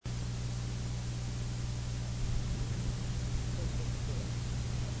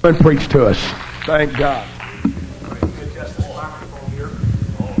And preach to us. Thank God.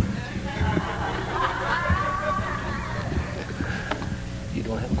 You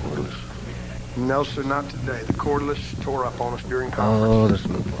don't have cordless? No, sir, not today. The cordless tore up on us during conference. Oh, that's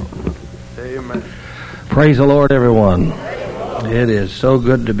no problem. Amen. Praise the Lord, everyone. It is so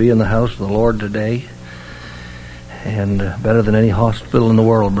good to be in the house of the Lord today. And better than any hospital in the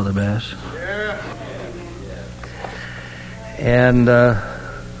world, Brother Bass. Yeah. And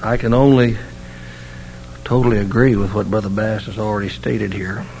I can only totally agree with what Brother Bass has already stated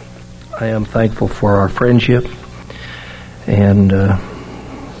here. I am thankful for our friendship. And in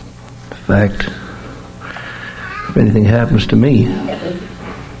fact, if anything happens to me,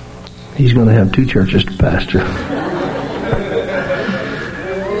 he's going to have two churches to pastor.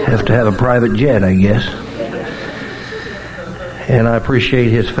 Have to have a private jet, I guess. And I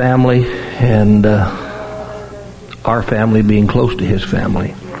appreciate his family and our family being close to his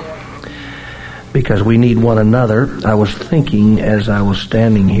family, because we need one another. I was thinking as I was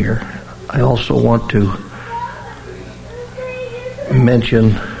standing here, I also want to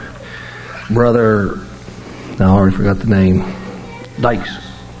mention Brother, now I already forgot the name, Dykes.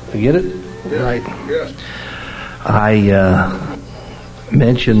 You get it? Yeah. Right. Yes. I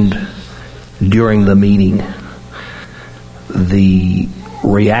mentioned during the meeting the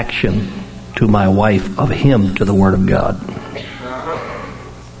reaction to my wife of him to the Word of God.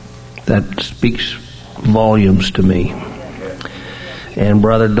 That speaks volumes to me. And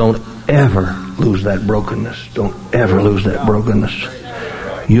brother, don't ever lose that brokenness. Don't ever lose that brokenness.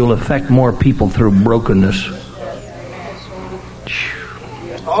 You'll affect more people through brokenness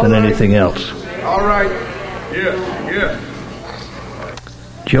than anything else. All right. Yes. Yes.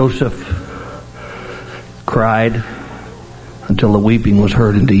 Joseph cried until the weeping was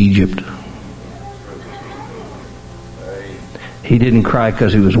heard into Egypt. He didn't cry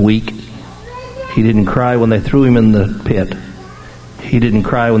because he was weak. He didn't cry when they threw him in the pit. He didn't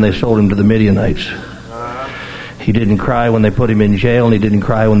cry when they sold him to the Midianites. He didn't cry when they put him in jail, and he didn't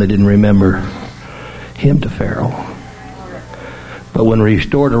cry when they didn't remember him to Pharaoh. But when he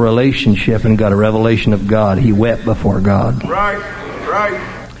restored a relationship and got a revelation of God, he wept before God. Right.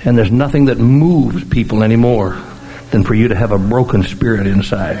 And there's nothing that moves people anymore than for you to have a broken spirit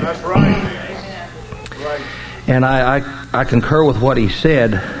inside. That's right. And I concur with what he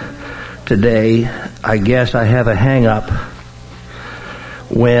said today. I guess I have a hang-up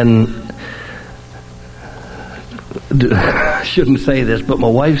when, I shouldn't say this, but my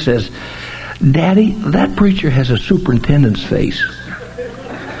wife says, Daddy, that preacher has a superintendent's face.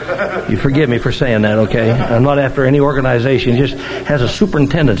 You forgive me for saying that, okay? I'm not after any organization. He just has a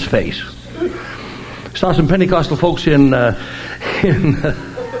superintendent's face. Saw some Pentecostal folks in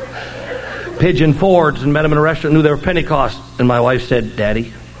Pigeon Fords and met them in a restaurant, knew they were Pentecost. And my wife said,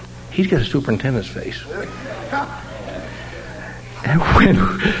 Daddy, he's got a superintendent's face. And when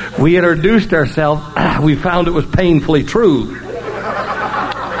we introduced ourselves, we found it was painfully true.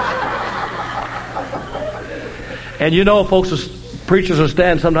 And you know, folks, preachers will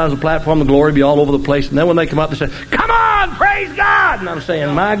stand sometimes on the platform, the glory be all over the place, and then when they come up, they say, come on, praise God! And I'm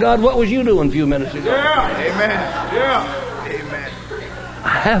saying, my God, what was you doing a few minutes ago? Yeah, amen. Yeah, amen.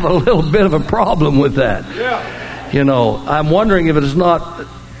 I have a little bit of a problem with that. Yeah. You know, I'm wondering if it's not,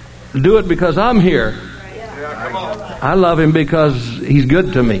 do it because I'm here. Yeah, come on. I love him because he's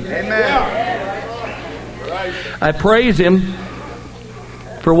good to me. Amen. Right. I praise him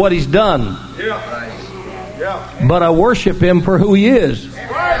for what he's done. Yeah. Yeah. But I worship him for who he is.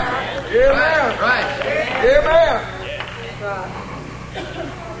 Right. Amen. Right. Amen.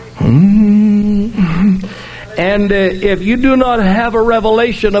 And if you do not have a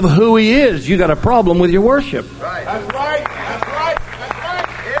revelation of who he is, you got a problem with your worship. Right. That's right. That's right. That's right.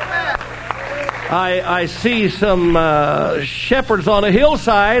 Amen. I see some shepherds on a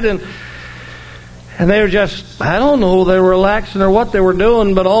hillside, and they were just, I don't know, they were relaxing or what they were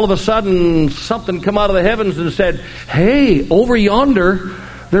doing, but all of a sudden something come out of the heavens and said, hey, over yonder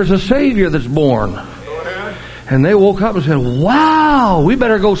there's a Savior that's born. And they woke up and said, wow, we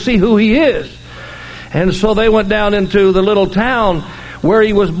better go see who he is. And so they went down into the little town where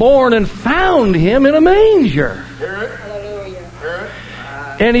he was born and found him in a manger.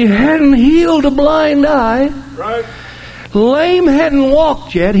 And he hadn't healed a blind eye. Right. Lame hadn't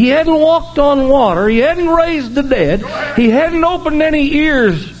walked yet. He hadn't walked on water. He hadn't raised the dead. He hadn't opened any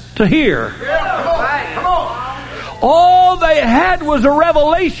ears to hear. Yeah, come on. All they had was a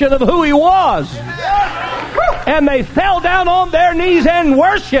revelation of who he was. And they fell down on their knees and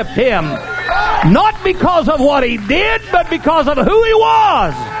worshiped him. Not because of what he did, but because of who he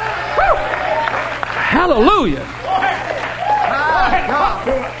was. Hallelujah.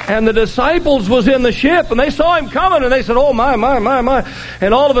 And the disciples was in the ship, and they saw him coming, and they said, "Oh, my.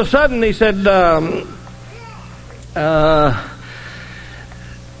 And all of a sudden he said,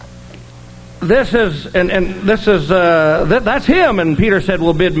 that's him. And Peter said,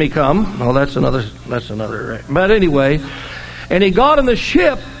 "Well, bid me come." Well, that's another. Right? But anyway, and he got in the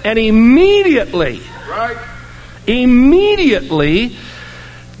ship, and immediately,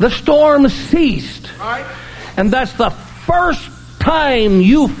 the storm ceased. Right. And that's the first time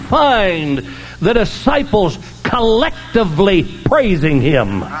you find the disciples collectively praising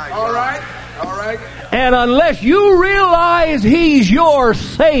him. All right. And unless you realize he's your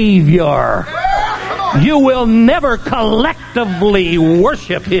Savior, you will never collectively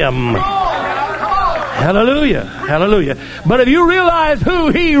worship him. Hallelujah. But if you realize who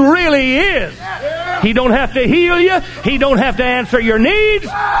he really is, he don't have to heal you. He don't have to answer your needs.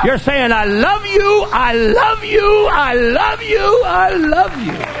 You're saying, "I love you, I love you, I love you, I love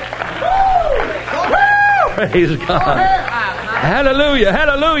you." Praise God. Hallelujah.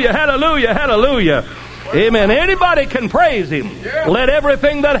 Amen. Anybody can praise him. Let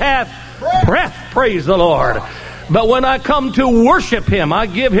everything that hath breath praise the Lord. But when I come to worship him, I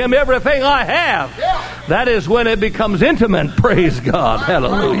give him everything I have. That is when it becomes intimate. Praise God.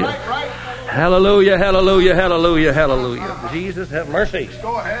 Hallelujah. Jesus, have mercy.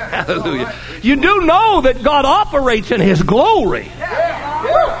 Hallelujah. You do know that God operates in his glory.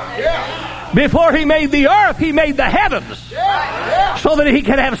 Before he made the earth, he made the heavens. So that he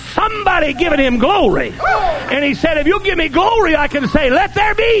could have somebody giving him glory. And he said, if you give me glory, I can say, let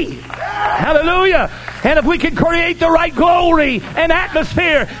there be. Hallelujah. And if we can create the right glory and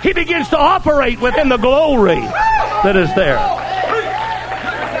atmosphere, he begins to operate within the glory that is there.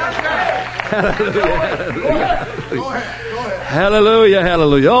 Hallelujah.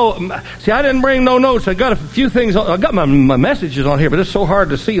 Oh, see, I didn't bring no notes. I got a few things. I got my messages on here, but it's so hard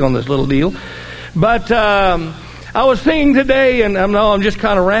to see on this little deal. But I was thinking today, and I'm just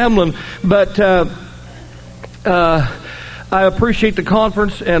kind of rambling, but I appreciate the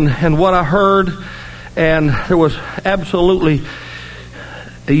conference and what I heard, and there was absolutely,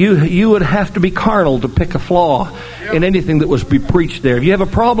 you would have to be carnal to pick a flaw in anything that was be preached there. If you have a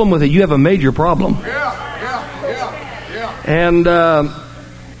problem with it, you have a major problem. And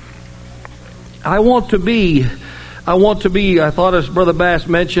I want to be, I thought as Brother Bass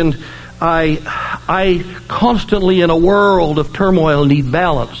mentioned, I constantly in a world of turmoil need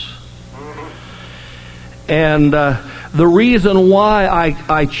balance. And the reason why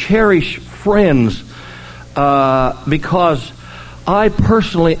I cherish friends, because I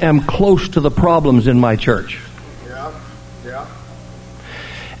personally am close to the problems in my church.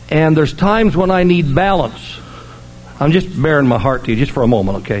 And there's times when I need balance. I'm just bearing my heart to you just for a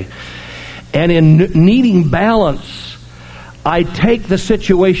moment, okay? And in needing balance, I take the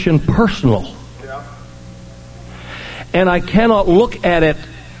situation personal. And I cannot look at it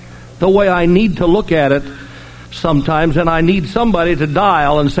the way I need to look at it sometimes, and I need somebody to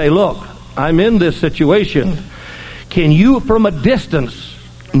dial and say, look, I'm in this situation. Can you, from a distance,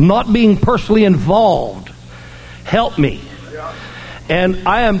 not being personally involved, help me? And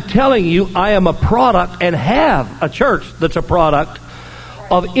I am telling you, I am a product and have a church that's a product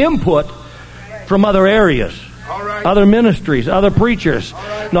of input from other areas, other ministries, other preachers.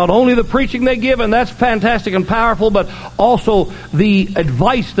 Not only the preaching they give, and that's fantastic and powerful, but also the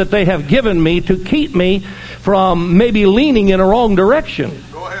advice that they have given me to keep me from maybe leaning in a wrong direction.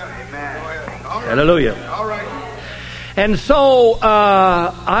 Go ahead. Amen. Go ahead. Hallelujah. All right. And so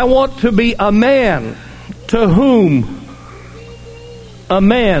I want to be a man to whom a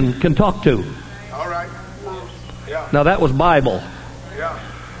man can talk to. All right. Yeah. Now that was Bible. Yeah.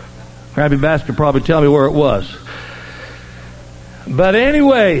 Rabbi Bass could probably tell me where it was. But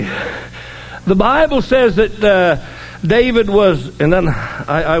anyway, the Bible says that David was, and then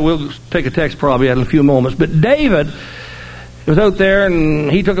I will take a text probably in a few moments, but David was out there and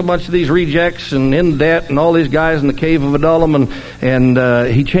he took a bunch of these rejects and in debt and all these guys in the cave of Adullam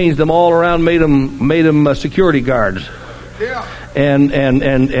and he changed them all around, made them security guards. Yeah. And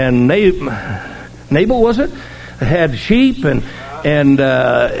Nabal, was it? Had sheep and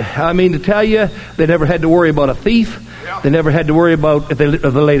I mean to tell you, they never had to worry about a thief. They never had to worry about if they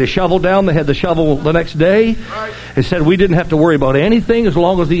laid a shovel down, they had the shovel the next day. Right. It said we didn't have to worry about anything as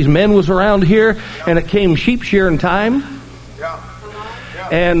long as these men was around here, and it came sheep shearing time.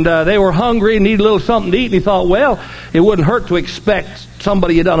 And they were hungry and needed a little something to eat, and he thought, well, it wouldn't hurt to expect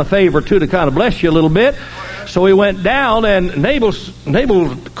somebody you done a favor to kind of bless you a little bit. So he went down, and Nabal,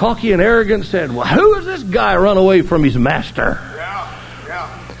 cocky and arrogant, said, well, who is this guy run away from his master?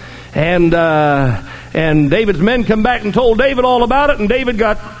 And David's men come back and told David all about it, and David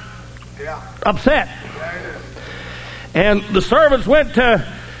got upset. And the servants went to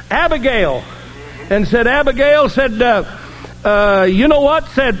Abigail and said, Abigail said, you know what?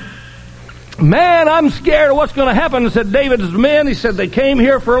 Said, man, I'm scared of what's going to happen. Said David's men, he said, they came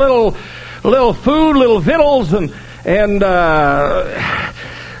here for a little food, little victuals, and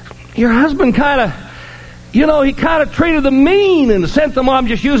your husband kind of, he kind of treated them mean and sent them, I'm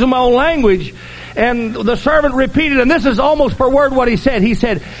just using my own language. And the servant repeated, and this is almost per word what he said. He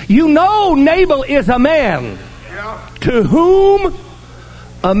said, Nabal is a man to whom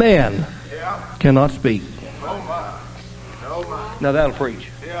a man cannot speak. Now that'll preach.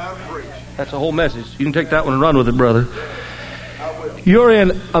 That's the whole message. You can take that one and run with it, brother. You're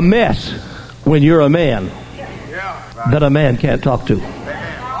in a mess when you're a man that a man can't talk to.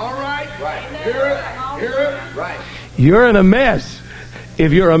 All right. Hear it. Right. You're in a mess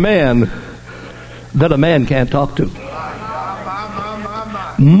if you're a man that a man can't talk to.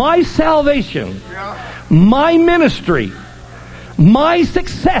 My salvation, my ministry, my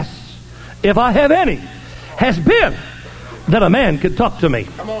success, if I have any, has been that a man could talk to me.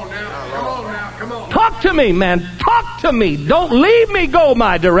 Come on now. Talk to me, man. Talk to me. Don't leave me go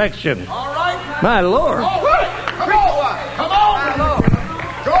my direction. All right. My Lord. Come on.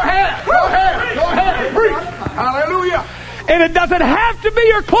 Go ahead. Preach. Hallelujah. And it doesn't have to be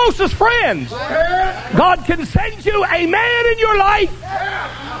your closest friends. God can send you a man in your life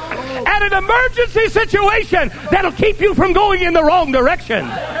at an emergency situation that'll keep you from going in the wrong direction.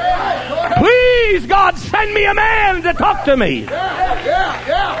 Please, God, send me a man to talk to me.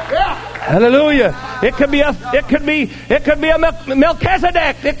 Hallelujah. It could be a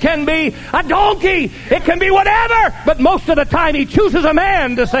Melchizedek. It can be a donkey. It can be whatever. But most of the time he chooses a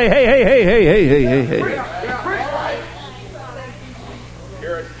man to say, hey.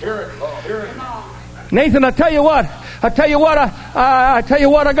 Nathan, I tell you what I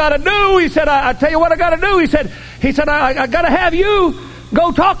gotta do. He said, I tell you what I gotta do. He said, I gotta have you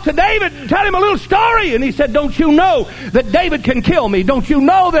go talk to David and tell him a little story. And he said, don't you know that David can kill me? Don't you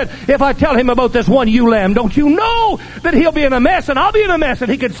know that if I tell him about this one ewe lamb, don't you know that he'll be in a mess and I'll be in a mess and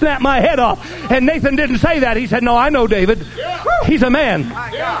he could snap my head off? And Nathan didn't say that. He said, no, I know David. He's a man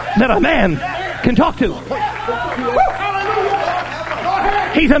that a man can talk to.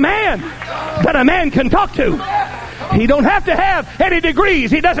 He's a man that a man can talk to. He don't have to have any degrees.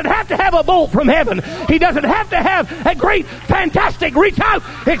 He doesn't have to have a bolt from heaven. He doesn't have to have a great, fantastic reach out.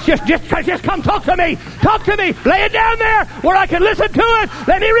 It's just come talk to me. Talk to me. Lay it down there where I can listen to it.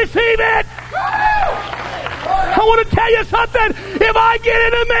 Let me receive it. I want to tell you something. If I get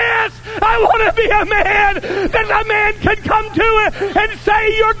in a mess, I want to be a man that a man can come to it and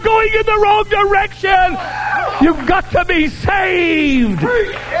say, you're going in the wrong direction. You've got to be saved.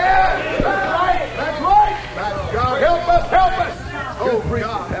 That's right. God, help us. Oh,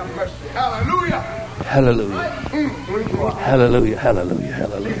 God, have mercy. Hallelujah.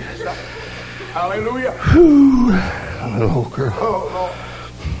 Whew. Oh, girl. Oh, Lord.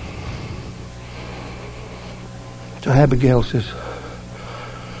 So Abigail says,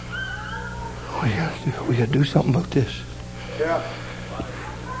 we got to do something about this. Yeah.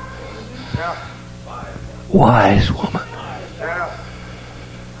 Wise woman. Yeah.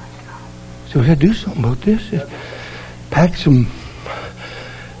 So we got to do something about this. Pack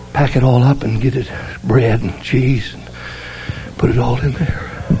it all up and get it bread and cheese and put it all in there.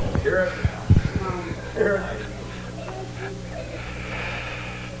 Here it.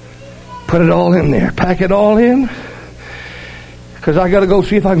 Put it all in there. Pack it all in. Because I got to go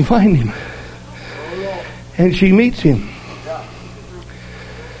see if I can find him. And she meets him.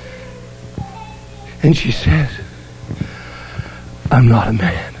 And she says, I'm not a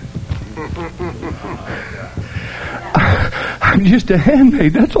man. I'm just a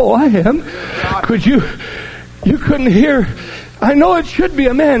handmaid. That's all I am. Could you couldn't hear. I know it should be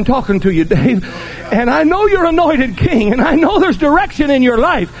a man talking to you, Dave. And I know you're anointed king. And I know there's direction in your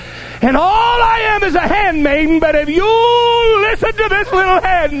life. And all I am is a handmaiden, but if you listen to this little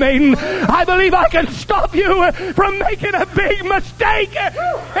handmaiden, I believe I can stop you from making a big mistake.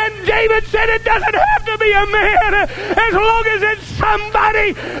 And David said it doesn't have to be a man as long as it's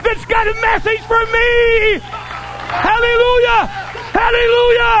somebody that's got a message for me. Hallelujah!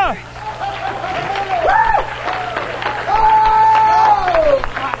 Hallelujah!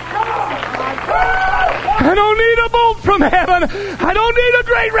 I don't need a bolt from heaven. I don't need a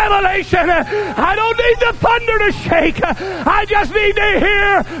great revelation. I don't need the thunder to shake. I just need to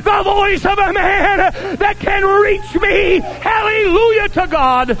hear the voice of a man that can reach me. Hallelujah to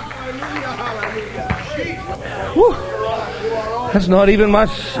God. That's not even my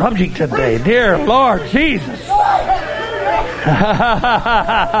subject today. Dear Lord Jesus.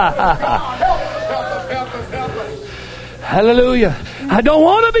 Hallelujah. I don't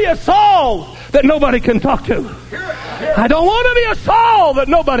want to be a Saul that nobody can talk to. I don't want to be a Saul that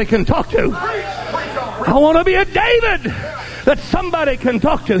nobody can talk to. I want to be a David that somebody can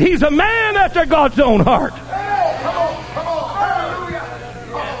talk to. He's a man after God's own heart.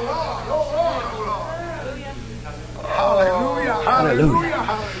 Hallelujah.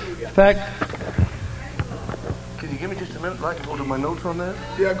 In fact, can you give me just a minute so I can go to my notes on that?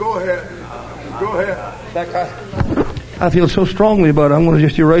 Yeah, go ahead. Go ahead. In fact, I feel so strongly about it, I'm going to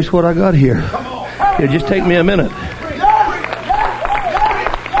just erase what I got here. It'll just take me a minute.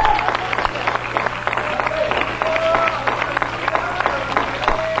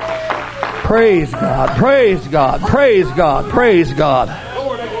 Praise God, praise God, praise God, praise God.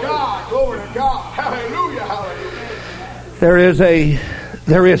 Glory to God, glory to God. Hallelujah, hallelujah.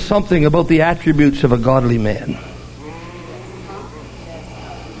 There is something about the attributes of a godly man.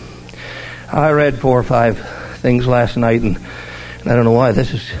 I read 4 or 5 things last night, and I don't know why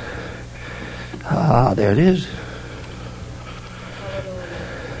this is. There it is.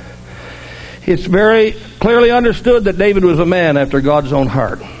 It's very clearly understood that David was a man after God's own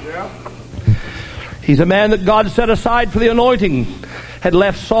heart. He's a man that God set aside for the anointing, had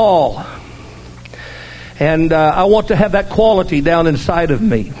left Saul. And I want to have that quality down inside of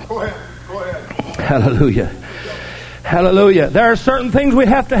me. Go ahead. Hallelujah. Hallelujah. There are certain things we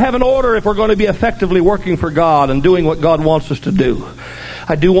have to have in order if we're going to be effectively working for God and doing what God wants us to do.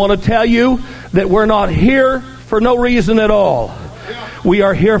 I do want to tell you that we're not here for no reason at all. We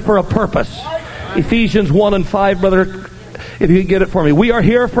are here for a purpose. Ephesians 1:5, brother, if you can get it for me. We are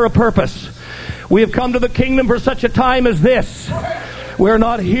here for a purpose. We have come to the kingdom for such a time as this. We're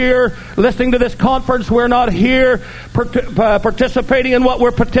not here listening to this conference. We're not here participating in what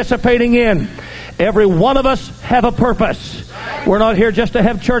we're participating in. Every one of us have a purpose. We're not here just to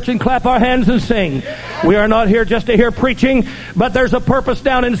have church and clap our hands and sing. We are not here just to hear preaching, but there's a purpose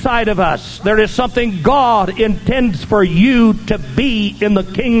down inside of us. There is something God intends for you to be in the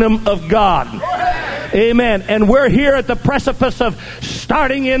kingdom of God. Amen. And we're here at the precipice of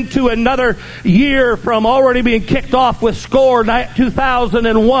starting into another year from already being kicked off with SCORE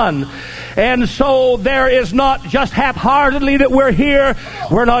 2001. And so there is not just half-heartedly that we're here.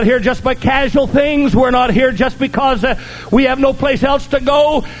 We're not here just by casual things. We're not here just because we have no place else to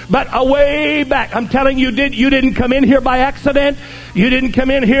go. But away back, I'm telling you, you didn't come in here by accident. You didn't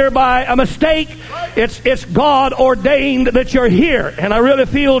come in here by a mistake. It's God ordained that you're here. And I really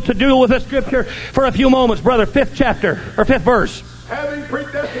feel to deal with this scripture for a few moments, brother. 5th chapter, or 5th verse.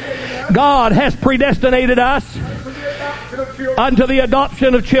 God has predestinated us unto the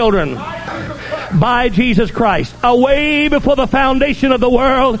adoption of children by Jesus Christ. Away before the foundation of the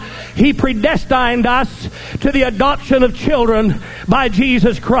world, He predestined us to the adoption of children by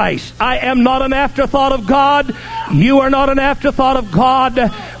Jesus Christ. I am not an afterthought of God. You are not an afterthought of God.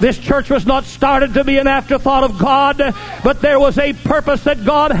 This church was not started to be an afterthought of God, but there was a purpose that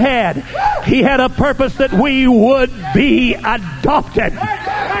God had. He had a purpose that we would be adopted.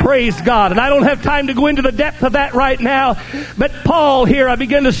 Praise God. And I don't have time to go into the depth of that right now, but Paul here, I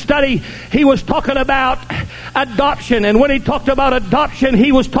began to study, he was talking about adoption. And when he talked about adoption,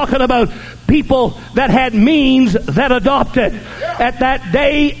 he was talking about people that had means that adopted. At that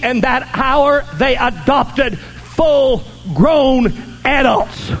day and that hour, they adopted full-grown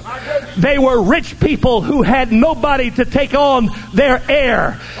adults. They were rich people who had nobody to take on their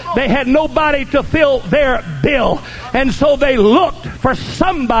heir. They had nobody to fill their bill. And so they looked for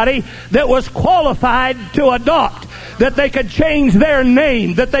somebody that was qualified to adopt, that they could change their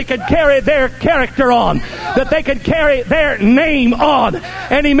name, that they could carry their character on, that they could carry their name on.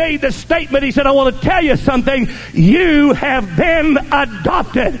 And he made the statement, he said, I want to tell you something. You have been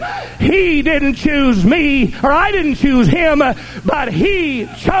adopted. He didn't choose me, or I didn't choose him, but He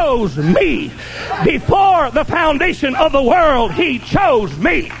chose me. Before the foundation of the world, He chose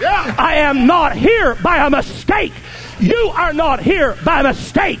me. I am not here by a mistake. You are not here by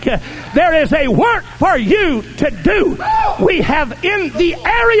mistake. There is a work for you to do. We have in the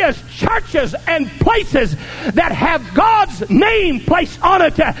areas, churches, and places that have God's name placed on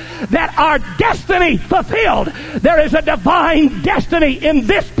it that are destiny fulfilled. There is a divine destiny in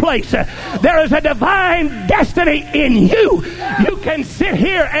this place. There is a divine destiny in you. You can sit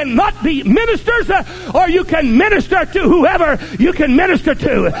here and not be ministers, or you can minister to whoever you can minister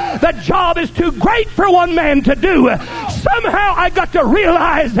to. The job is too great for one man to do. somehow I got to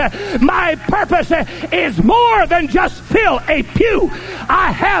realize that my purpose is more than just fill a pew.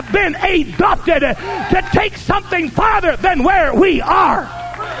 I have been adopted to take something farther than where we are.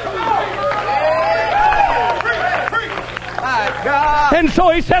 And so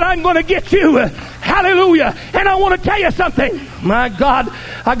he said, I'm going to get you. Hallelujah. And I want to tell you something. My God,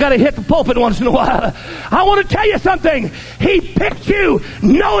 I got to hit the pulpit once in a while. I want to tell you something. He picked you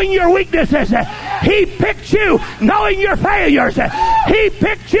knowing your weaknesses. He picked you knowing your failures. He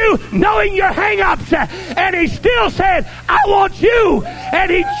picked you knowing your hang-ups. And he still said, I want you.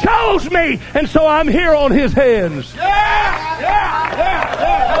 And he chose me. And so I'm here on his hands.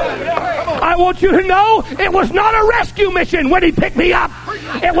 I want you to know it was not a rescue mission when he picked me up.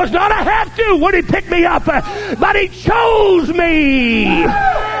 It was not a have to when he picked me up. But he chose me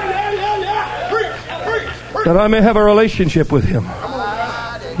that I may have a relationship with him.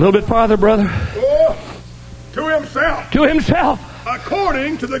 A little bit farther, brother. To himself. To himself.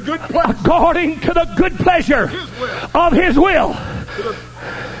 According to the good pleasure. According to the good pleasure of his will.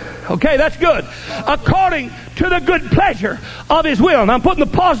 Okay, that's good. According to the good pleasure of his will. And I'm putting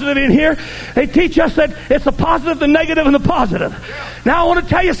the positive in here. They teach us that it's the positive, the negative, and the positive. Now I want to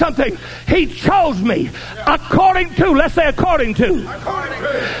tell you something. He chose me according to, let's say according to,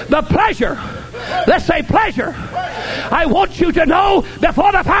 the pleasure. Let's say pleasure. I want you to know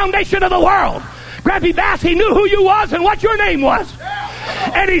before the foundation of the world, Grandpa Bass, he knew who you was and what your name was.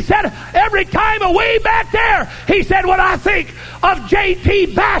 And he said, every time way back there, he said, when I think of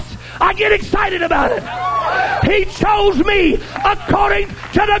J.T. Bass, I get excited about it. He chose me according to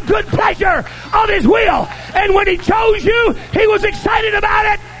the good pleasure of his will. And when he chose you, he was excited about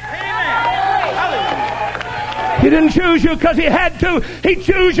it. He didn't choose you because he had to. He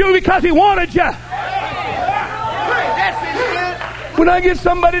chose you because he wanted you. When I get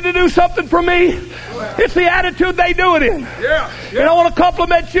somebody to do something for me, it's the attitude they do it in. And I want to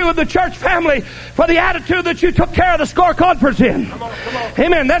compliment you and the church family for the attitude that you took care of the SCORE conference in. Come on.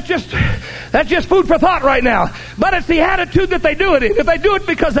 Amen. That's just food for thought right now. But it's the attitude that they do it in. If they do it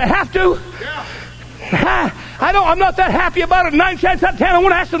because they have to, I'm not that happy about it. 9 times out of 10, I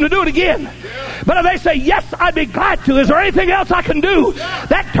want to ask them to do it again. But if they say, yes, I'd be glad to. Is there anything else I can do?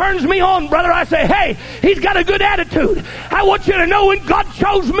 That turns me on, brother. I say, hey, he's got a good attitude. I want you to know when God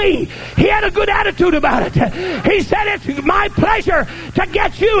chose me, he had a good attitude about it. He said, it's my pleasure to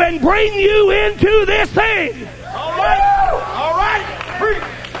get you and bring you into this thing. All right.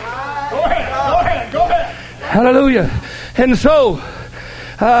 Go ahead. Hallelujah. And so,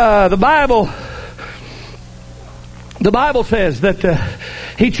 the Bible says that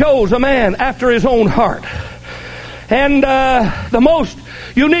he chose a man after his own heart. And the most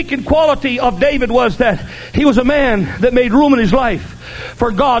unique quality of David was that he was a man that made room in his life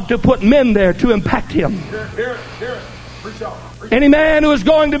for God to put men there to impact him. Any man who is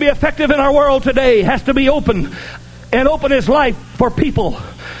going to be effective in our world today has to be open and open his life for people.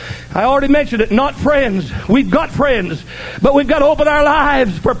 I already mentioned it, not friends. We've got friends, but we've got to open our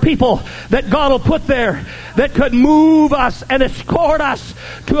lives for people that God will put there that could move us and escort us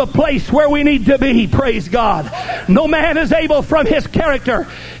to a place where we need to be. Praise God. No man is able from his character,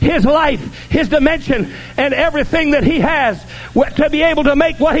 his life, his dimension, and everything that he has to be able to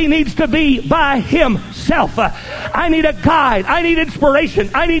make what he needs to be by himself. I need a guide. I need inspiration.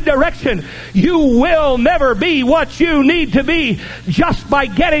 I need direction. You will never be what you need to be just by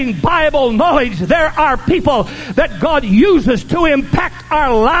getting Bible knowledge. There are people that God uses to impact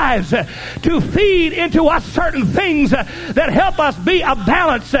our lives, to feed into us certain things that help us be a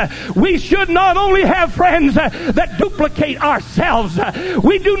balance. We should not only have friends that duplicate ourselves.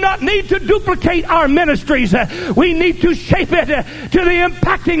 We do not need to duplicate our ministries. We need to shape it to the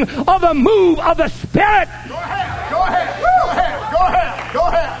impacting of the move of the Spirit. Go ahead.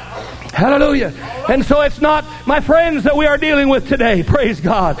 Hallelujah. And so it's not my friends that we are dealing with today. Praise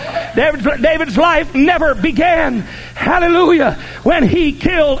God. David's life never began, hallelujah, when he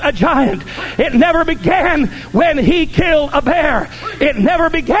killed a giant. It never began when he killed a bear. It never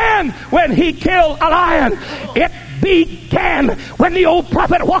began when he killed a lion. It began when the old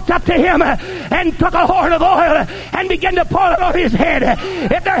prophet walked up to him and took a horn of oil and began to pour it on his head.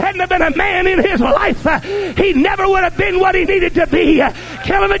 If there hadn't been a man in his life, he never would have been what he needed to be.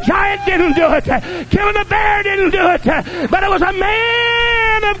 Killing a giant didn't do it. Killing a bear didn't do it. But it was a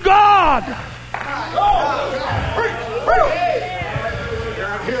man of God.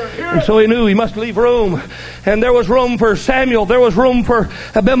 And so he knew he must leave room. And there was room for Samuel. There was room for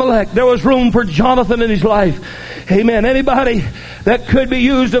Abimelech. There was room for Jonathan in his life. Amen. Anybody that could be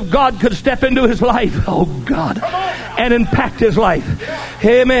used if God could step into his life. Oh God. And impact his life.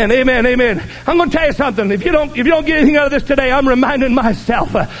 Amen. Amen. Amen. I'm going to tell you something. If you don't get anything out of this today, I'm reminding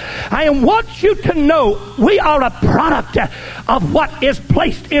myself. I want you to know we are a product of what is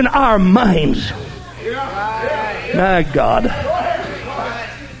placed in our minds. My God.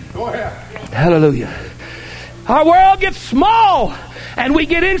 Hallelujah. Our world gets small and we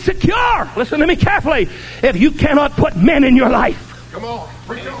get insecure. Listen to me carefully. If you cannot put men in your life. Come on.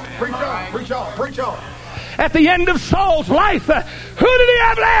 Preach on. Preach on. Preach on. Preach on. At the end of Saul's life, who did he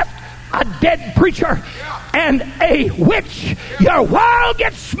have left? A dead preacher and a witch. Your world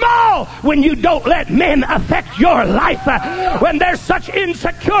gets small when you don't let men affect your life. When there's such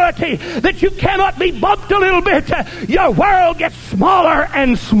insecurity that you cannot be bumped a little bit, your world gets smaller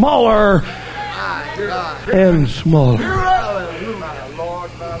and smaller and smaller.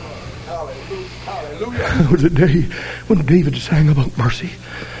 There was a day when David sang about mercy.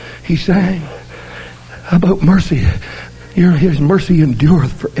 He sang about mercy. His mercy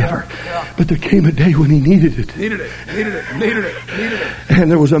endureth forever. But there came a day when he needed it. Needed it.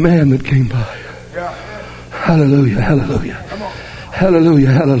 And there was a man that came by. Hallelujah, hallelujah.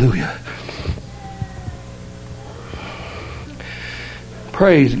 Hallelujah, hallelujah.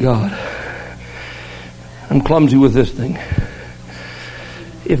 Praise God. I'm clumsy with this thing.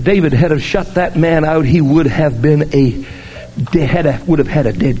 If David had have shut that man out, he would have been would have had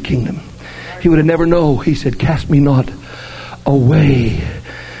a dead kingdom. He would have never known. He said, cast me not away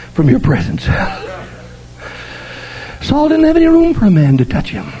from your presence. Saul didn't have any room for a man to touch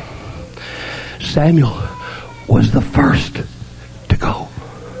him. Samuel was the first to go.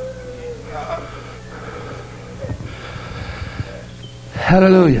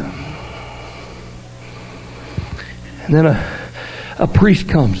 Hallelujah. And then a priest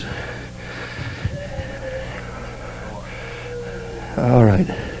comes. All right.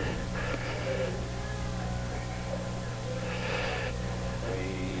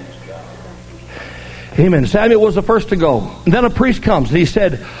 Amen. Samuel was the first to go. And then a priest comes and he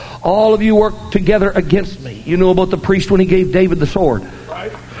said, all of you work together against me. You know about the priest when he gave David the sword.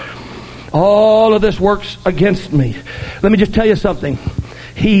 Right. All of this works against me. Let me just tell you something.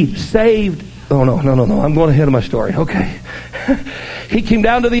 He saved... Oh, no. I'm going ahead of my story. Okay. He came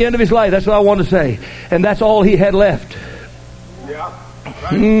down to the end of his life. That's what I want to say. And that's all he had left. Yeah.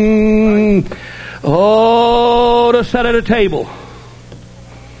 Right. Oh, to sit at a table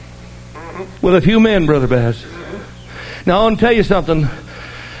with a few men, Brother Bass. Now, I want to tell you something.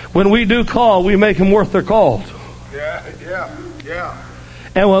 When we do call, we make them worth their calls. Yeah.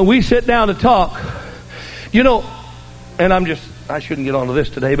 And when we sit down to talk, you know, and I shouldn't get onto this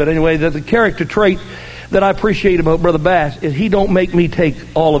today, but anyway, the character trait that I appreciate about Brother Bass is he don't make me take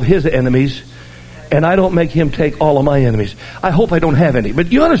all of his enemies, and I don't make him take all of my enemies. I hope I don't have any,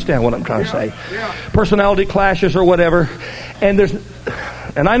 but you understand what I'm trying to say. Yeah. Personality clashes or whatever, and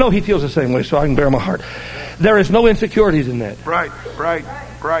I know he feels the same way, so I can bear my heart. There is no insecurities in that. Right.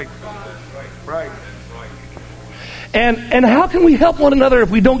 And how can we help one another if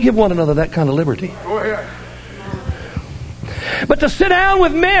we don't give one another that kind of liberty? Go ahead. But to sit down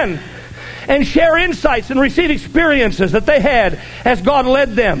with men and share insights and receive experiences that they had as God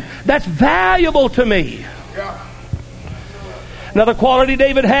led them, that's valuable to me. Yeah. Another quality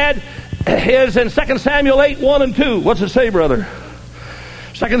David had is in 2 Samuel 8, 1 and 2. What's it say, brother?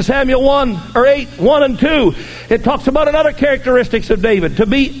 2 Samuel 8, 1 and 2. It talks about another characteristics of David. To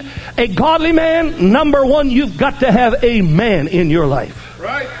be a godly man, number one, you've got to have a man in your life.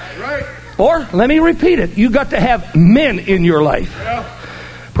 Right. Or, let me repeat it, you've got to have men in your life. Yeah.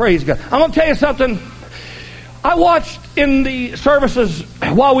 Praise God. I'm going to tell you something. I watched in the services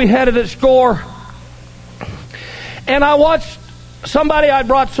while we had it at SCORE, and I watched somebody. I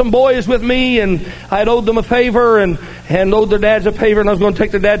brought some boys with me, and I'd owed them a favor and owed their dads a favor, and I was going to take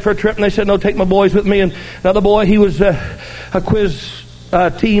their dad for a trip, and they said, no, take my boys with me. And another boy, he was a quiz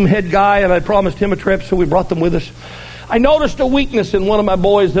team head guy, and I promised him a trip, so we brought them with us. I noticed a weakness in one of my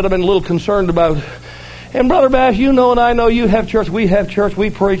boys that I've been a little concerned about. And Brother Bass, you know and I know you have church, we have church, we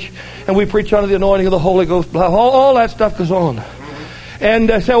preach, and we preach under the anointing of the Holy Ghost. All that stuff goes on.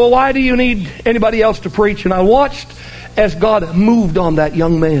 And I said, well, why do you need anybody else to preach? And I watched as God moved on that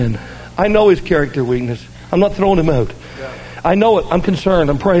young man. I know his character weakness. I'm not throwing him out. I know it. I'm concerned.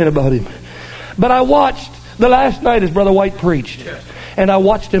 I'm praying about him. But I watched the last night as Brother White preached. And I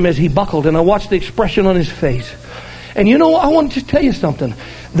watched him as he buckled, and I watched the expression on his face. And you know, I want to just tell you something.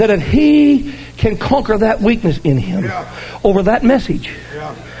 That if he can conquer that weakness in him over that message,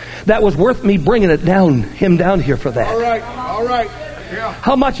 that was worth me bringing him down here for that. All right. Yeah.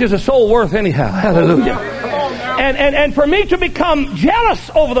 How much is a soul worth anyhow? Hallelujah. And for me to become jealous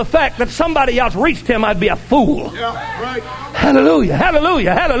over the fact that somebody else reached him, I'd be a fool. Yeah, right. Hallelujah,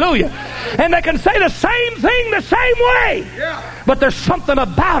 hallelujah, hallelujah. And they can say the same thing the same way. Yeah. But there's something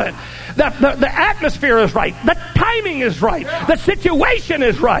about it. The atmosphere is right. The timing is right. Yeah. The situation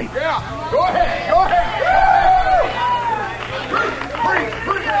is right. Yeah. Go ahead. Go ahead.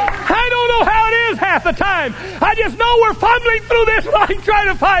 I don't know how it is half the time. I just know we're fumbling through this life trying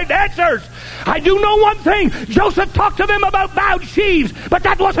to find answers. I do know one thing. Joseph talked to them about bowed sheaves, but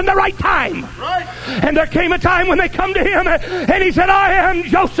that wasn't the right time. Right. And there came a time when they come to him and he said, I am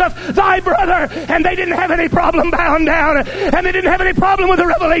Joseph, thy brother. And they didn't have any problem bowing down. And they didn't have any problem with the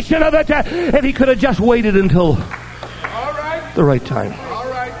revelation of it. And he could have just waited until the right time. All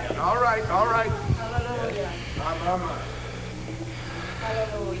right.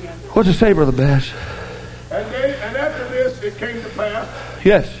 What's it say, Brother Bass? And after this, it came to pass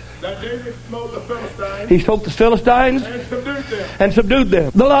Yes. that David smote the Philistines He spoke the Philistines and subdued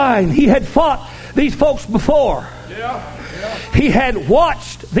them. The line. He had fought these folks before. Yeah. He had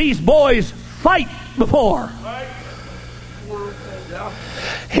watched these boys fight before. Right. Yeah.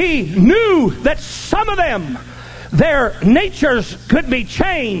 He knew that some of them, their natures could be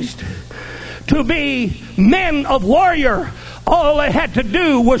changed to be men of warrior. All they had to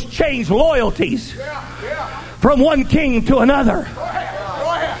do was change loyalties from one king to another. Go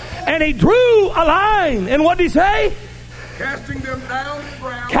ahead. And he drew a line. And what did he say? Casting them down to the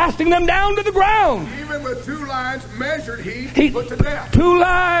ground. Casting them down to the ground. Even with 2 lines measured he put to death. 2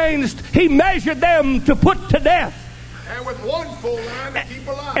 lines, he measured them to put to death. And with 1 full line to keep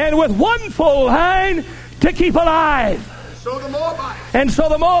alive. And with 1 full line to keep alive. So the Moabites. And so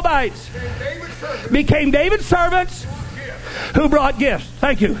the Moabites became David's servants who brought gifts.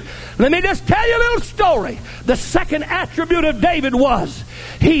 Thank you. Let me just tell you a little story. The second attribute of David was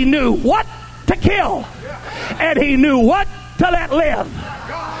he knew what to kill and he knew what to let live.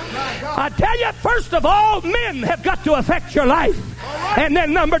 I tell you, first of all, men have got to affect your life. And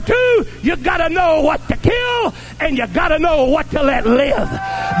then number 2, you got to know what to kill and you got to know what to let live.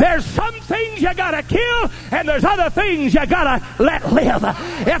 There's some things you got to kill and there's other things you got to let live.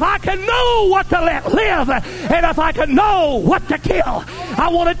 If I can know what to let live and if I can know what to kill, I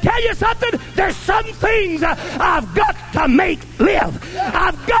want to tell you something. There's some things I've got to make live.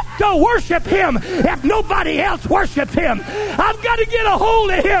 I've got to worship him if nobody else worships him. I've got to get a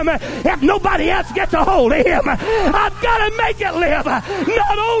hold of him if nobody else gets a hold of him. I've got to make it live.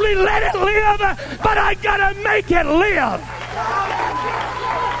 Not only let it live, but I got to make it live.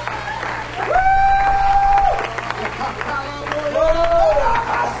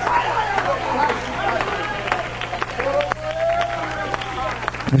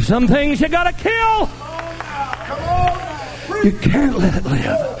 There's some things you got to kill. You can't let it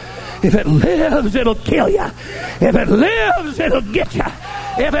live. If it lives, it'll kill you. If it lives, it'll get you.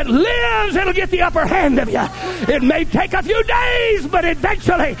 If it lives, it'll get the upper hand of you. It may take a few days, but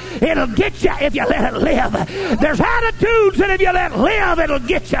eventually it'll get you if you let it live. There's attitudes that if you let it live, it'll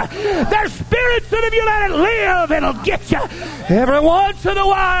get you. There's spirits that if you let it live, it'll get you. Every once in a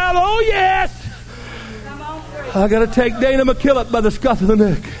while, oh yes, I got to take Dana McKillop by the scuff of the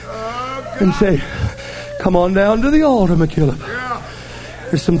neck and say, come on down to the altar, McKillop.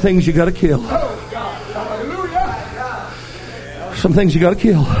 There's some things you got to kill. Some things you got to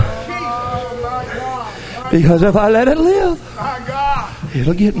kill. Because if I let it live,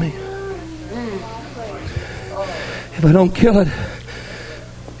 it'll get me. If I don't kill it,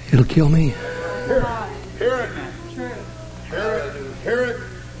 it'll kill me. Hear it.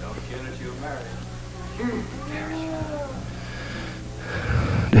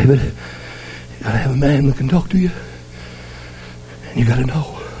 David, you got to have a man that can talk to you. And you got to know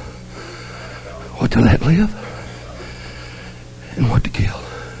what to let live and what to kill.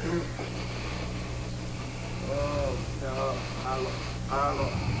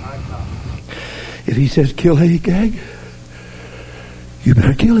 If he says kill Agag, you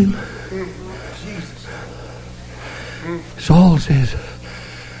better kill him. Saul says,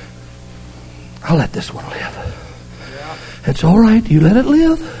 I'll let this one live. It's all right, you let it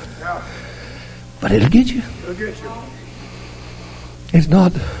live, but it'll get you. It's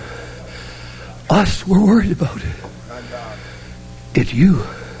not us we're worried about. It's you.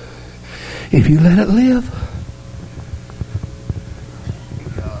 If you let it live,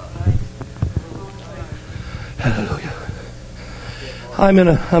 hallelujah.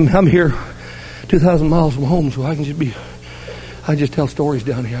 I'm here 2,000 miles from home, so I just tell stories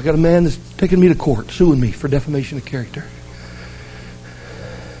down here. I got a man that's taking me to court, suing me for defamation of character.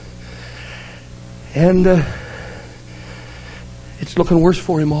 And it's looking worse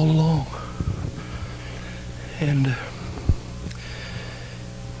for him all along.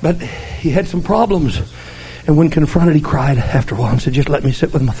 But he had some problems. And when confronted, he cried after a while and said, just let me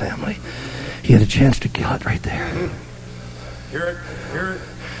sit with my family. He had a chance to kill it right there. Hear it. Hear it.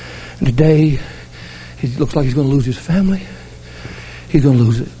 And today, he looks like he's going to lose his family. He's going to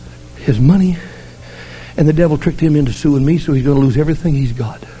lose his money. And the devil tricked him into suing me, so he's going to lose everything he's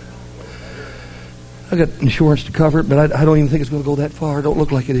got. I got insurance to cover it, but I don't even think it's going to go that far. It don't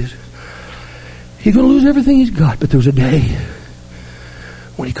look like it is. He's going to lose everything he's got, but there was a day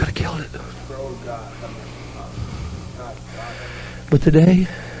when he could have killed it. But today,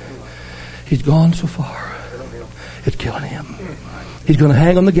 he's gone so far, it's killing him. He's going to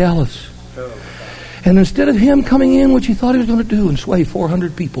hang on the gallows. And instead of him coming in, which he thought he was going to do, and sway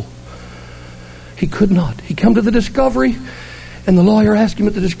 400 people, he could not. He come to the discovery, and the lawyer asked him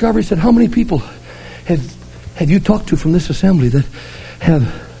at the discovery, said, how many people have you talked to from this assembly that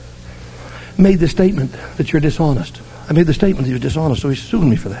have made the statement that you're dishonest? I made the statement that you're dishonest, so he's suing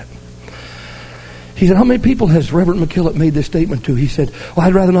me for that. He said, how many people has Reverend McKillop made this statement to? He said, well,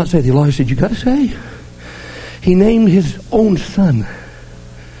 I'd rather not say. The lawyer said, you got to say. He named his own son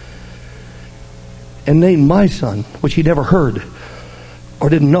and named my son, which he never heard or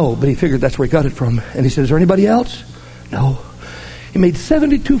didn't know, but he figured that's where he got it from. And he said, is there anybody else? No. He made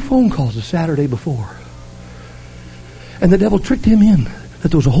 72 phone calls the Saturday before. And the devil tricked him in that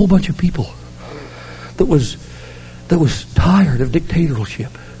there was a whole bunch of people that was tired of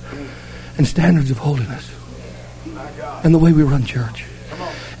dictatorship and standards of holiness and the way we run church,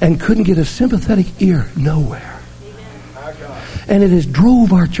 and couldn't get a sympathetic ear nowhere. And it has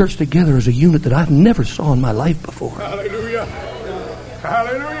drove our church together as a unit that I've never saw in my life before. Hallelujah.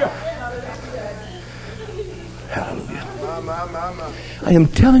 Hallelujah. Hallelujah. I am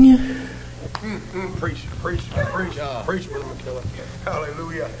telling you. Preach, Brother McKillop.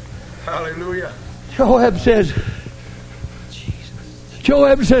 Hallelujah. Hallelujah. Joab says,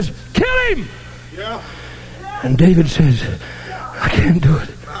 kill him. Yeah. And David says, I can't do it.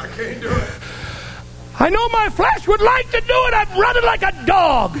 I can't do it. I know my flesh would like to do it. I'm running like a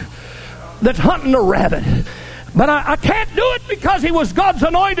dog that's hunting a rabbit. But I can't do it because he was God's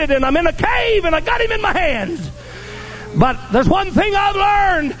anointed, and I'm in a cave and I got him in my hands. But there's one thing I've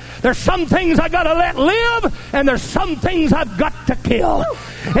learned. There's some things I got to let live, and there's some things I've got to kill.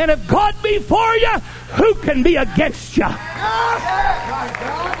 And if God be for you, who can be against you?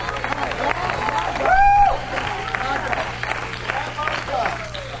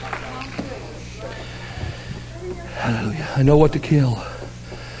 Hallelujah. I know what to kill.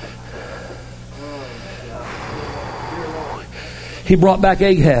 He brought back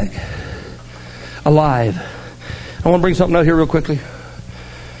Agag alive. I want to bring something out here real quickly.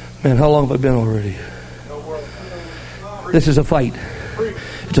 Man, how long have I been already? This is a fight.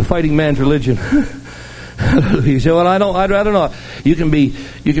 It's a fighting man's religion. You say, well, I'd rather not. You can be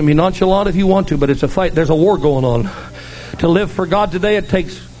nonchalant if you want to, but it's a fight. There's a war going on. To live for God today, it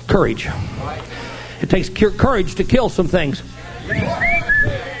takes courage. It takes courage to kill some things.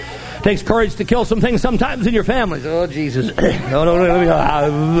 It takes courage to kill some things sometimes in your families. Oh, Jesus.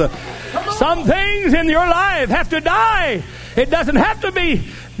 No. Some things in your life have to die. It doesn't have to be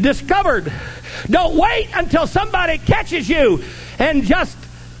discovered. Don't wait until somebody catches you and just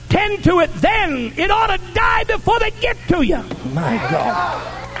tend to it then. It ought to die before they get to you. My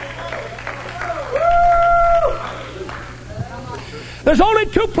God. There's only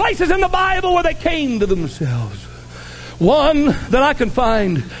two places in the Bible where they came to themselves. One that I can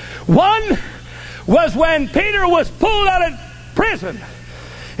find. One was when Peter was pulled out of prison.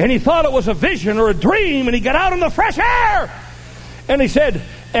 And he thought it was a vision or a dream. And he got out in the fresh air. And he said,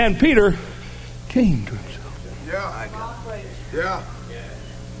 and Peter came to himself. Yeah.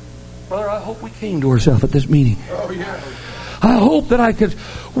 Brother, I hope we came to ourselves at this meeting. Oh, yeah. I hope that I could.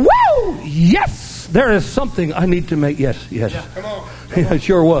 Woo! Yes! There is something I need to make. Yes. Yeah, come on. It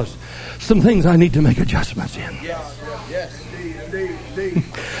sure was. Some things I need to make adjustments in. Yes, indeed.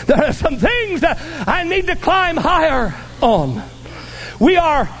 There are some things that I need to climb higher on. We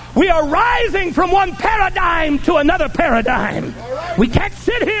are rising from one paradigm to another paradigm. We can't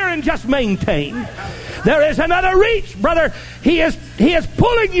sit here and just maintain. There is another reach, brother. He is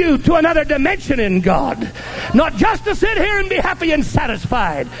pulling you to another dimension in God. Not just to sit here and be happy and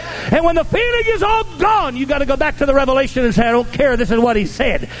satisfied. And when the feeling is all gone, you got to go back to the revelation and say, I don't care, this is what he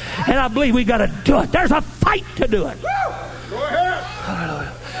said. And I believe we got to do it. There's a fight to do it. Go ahead.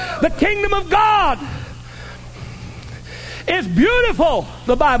 Hallelujah. The kingdom of God is beautiful.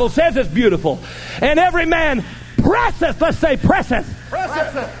 The Bible says it's beautiful. And every man presseth, let's say presseth.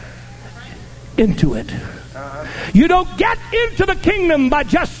 Into it. You don't get into the kingdom by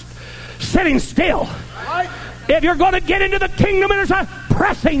just sitting still. If you're going to get into the kingdom, there's a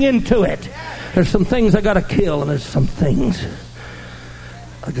pressing into it. There's some things I got to kill, and there's some things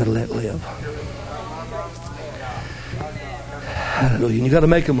I got to let live. Hallelujah. And you got to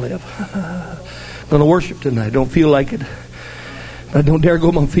make them live. I'm going to worship tonight. Don't feel like it. I don't dare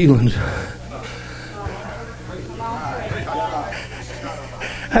go my feelings.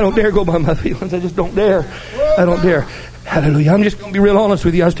 I don't dare go by my feelings. I just don't dare. I don't dare. Hallelujah. I'm just going to be real honest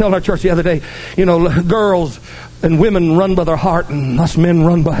with you. I was telling our church the other day, you know, girls and women run by their heart and us men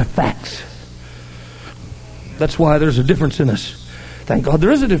run by facts. That's why there's a difference in us. Thank God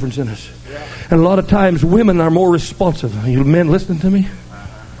there is a difference in us. And a lot of times women are more responsive. Are you men listening to me?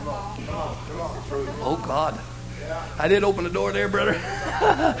 Oh God. I did open the door there, brother.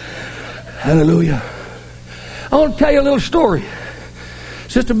 Hallelujah. I want to tell you a little story.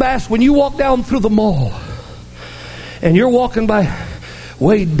 Sister Bass, when you walk down through the mall and you're walking by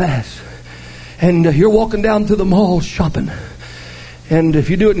Wade Bass and you're walking down through the mall shopping, and if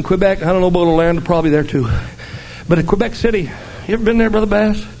you do it in Quebec, I don't know about Orlando, probably there too, but in Quebec City, you ever been there, Brother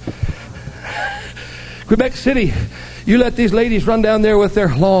Bass? Quebec City, you let these ladies run down there with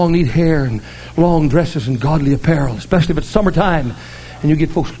their long, neat hair and long dresses and godly apparel, especially if it's summertime, and you get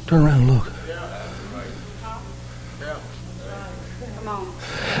folks to turn around and look.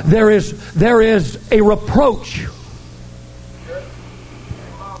 There is a reproach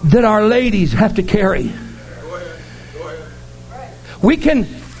that our ladies have to carry. We can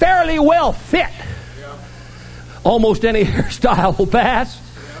fairly well fit. Almost any hairstyle will pass.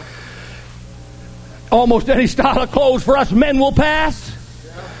 Almost any style of clothes for us men will pass.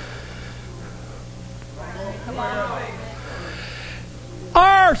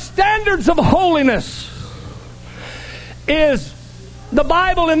 Our standards of holiness is the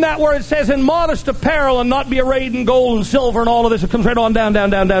Bible in that where it says in modest apparel and not be arrayed in gold and silver and all of this. It comes right on down.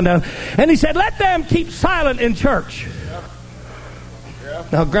 And he said, let them keep silent in church.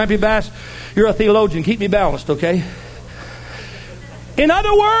 Now, Grampy Bass, you're a theologian. Keep me balanced, okay? In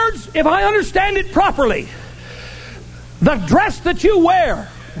other words, if I understand it properly, the dress that you wear,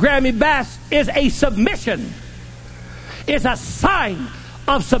 Grampy Bass, is a submission. It's a sign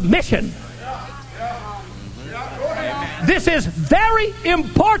of submission. This is very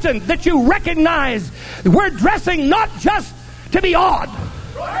important that you recognize we're dressing not just to be odd.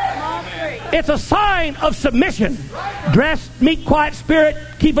 It's a sign of submission. Dress, meek, quiet spirit,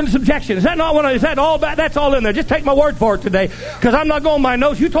 keep in subjection. Is that not what? Is that all? That's all in there. Just take my word for it today, because I'm not going by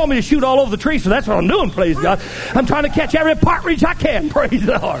notes. You told me to shoot all over the tree, so that's what I'm doing. Praise God. I'm trying to catch every partridge I can. Praise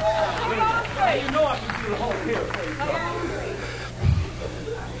the Lord. Hey, you know I can do the whole here. Praise God.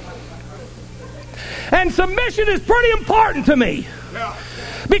 And submission is pretty important to me,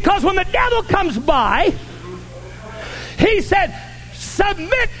 because when the devil comes by, he said,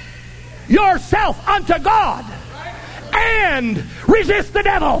 submit yourself unto God and resist the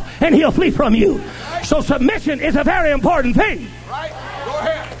devil and he'll flee from you. So submission is a very important thing. Right.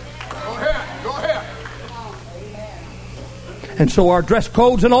 Go ahead. And so our dress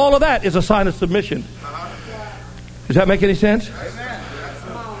codes and all of that is a sign of submission. Does that make any sense?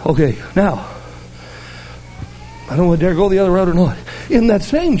 Okay, now, I don't know whether I dare go the other route or not. In that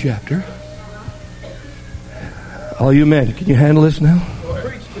same chapter, all you men, can you handle this now?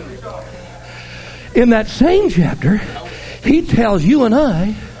 In that same chapter, he tells you and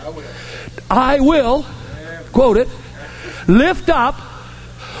I will, quote it, lift up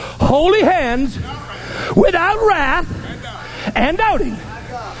holy hands without wrath and doubting.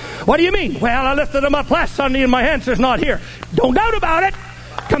 What do you mean? Well, I lifted them up last Sunday and my answer's not here. Don't doubt about it.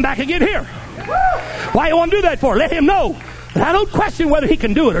 Come back again here. Why you want to do that for? Let him know that I don't question whether he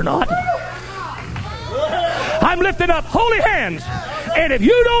can do it or not. I'm lifting up holy hands. And if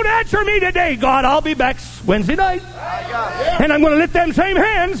you don't answer me today, God, I'll be back Wednesday night. And I'm going to lift them same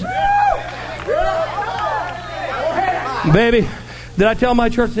hands. Baby, did I tell my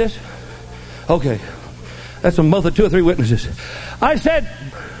church this? Okay. That's a mouth of 2 or 3 witnesses. I said,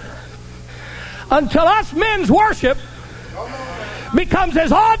 until us men's worship becomes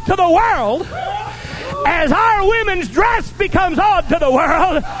as odd to the world as our women's dress becomes odd to the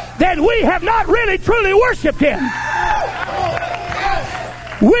world, then we have not really truly worshipped Him.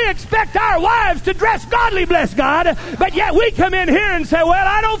 We expect our wives to dress godly, bless God, but yet we come in here and say, well,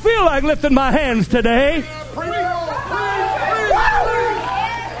 I don't feel like lifting my hands today.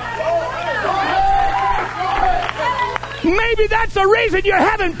 Maybe that's the reason you're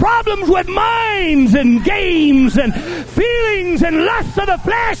having problems with minds and games and feelings and lusts of the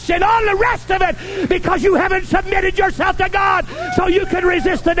flesh and all the rest of it, because you haven't submitted yourself to God so you can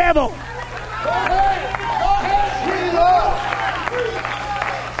resist the devil. Go ahead, Sheila.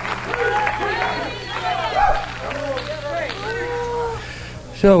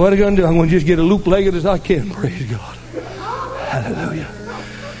 So what are you going to do? I'm going to just get a loop-legged as I can. Praise God. Hallelujah.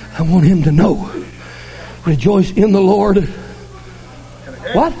 I want him to know. Rejoice in the Lord.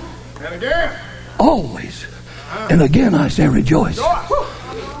 What? And again. Always. And again I say rejoice. Go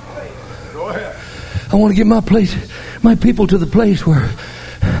ahead. I want to get my people to the place where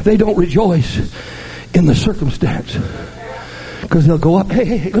they don't rejoice in the circumstance. Because they'll go up.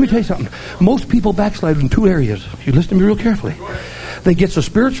 Hey, let me tell you something. Most people backslide in two areas. You listen to me real carefully. They get so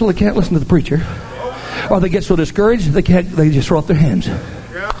spiritual they can't listen to the preacher. Or they get so discouraged they just throw up their hands.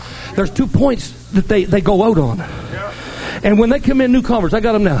 There's 2 points that they go out on. And when they come in, new converts, I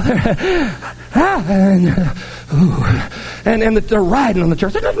got them now. and they're riding on the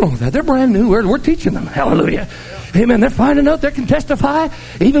church. There's nothing wrong with that. They're brand new. We're teaching them. Hallelujah. Amen. They're finding out they can testify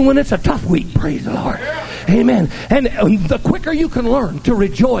even when it's a tough week. Praise the Lord. Amen. And the quicker you can learn to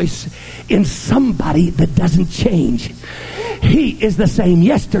rejoice in somebody that doesn't change. He is the same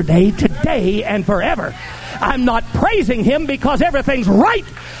yesterday, today, and forever. I'm not praising him because everything's right.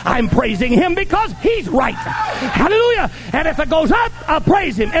 I'm praising him because he's right. Hallelujah. And if it goes up, I'll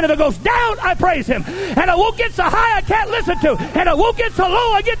praise him. And if it goes down, I praise him. And it won't get so high I can't listen to. And it won't get so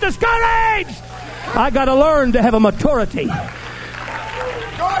low I get discouraged. I got to learn to have a maturity. Go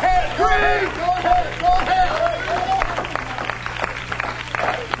ahead, praise. Go ahead.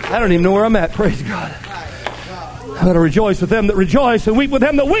 I don't even know where I'm at. Praise God. I got to rejoice with them that rejoice and weep with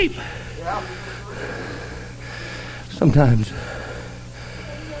them that weep. Sometimes,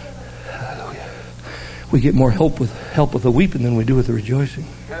 hallelujah, we get more help with the weeping than we do with the rejoicing.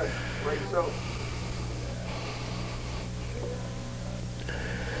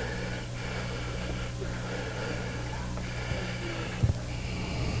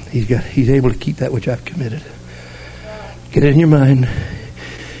 He's able to keep that which I've committed. Get it in your mind.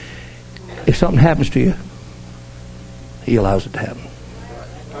 If something happens to you, he allows it to happen.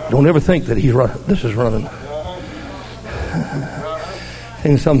 Don't ever think that this is running.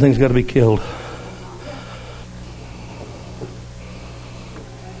 Something's got to be killed.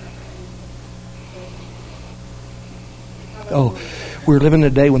 Oh, we're living in a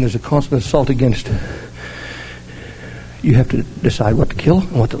day when there's a constant assault against. You have to decide what to kill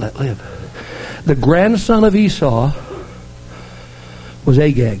and what to let live. The grandson of Esau was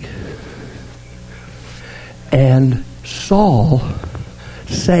Agag. And Saul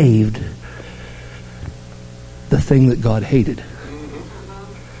saved the thing that God hated.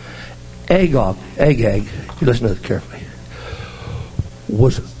 Agag, you listen to this carefully,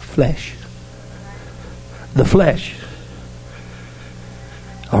 was flesh. The flesh.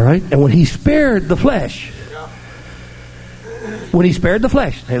 All right? And when he spared the flesh,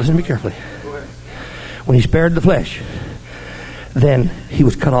 hey, listen to me carefully. When he spared the flesh, then he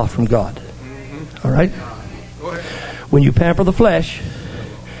was cut off from God. All right? When you pamper the flesh,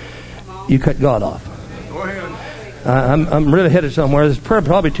 you cut God off. I'm really headed somewhere. This prayer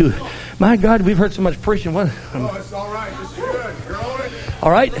probably too. My God, we've heard so much preaching. It's all right. This is good. You're on it. All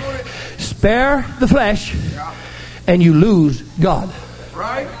right. Spare the flesh, and you lose God.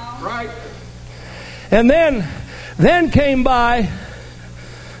 Right. And then came by.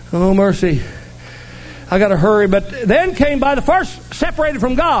 Oh mercy! I got to hurry. But then came by the first separated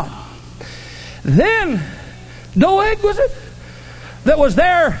from God. Then Doeg, was it, that was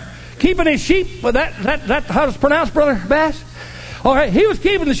there keeping his sheep? That how it's pronounced, Brother Bass? All right, he was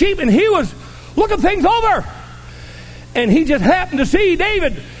keeping the sheep and he was looking things over, and he just happened to see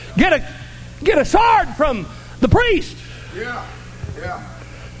David get a sword from the priest. Yeah.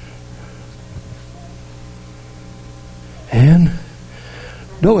 And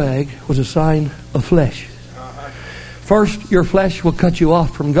Doeg was a sign of flesh. First, your flesh will cut you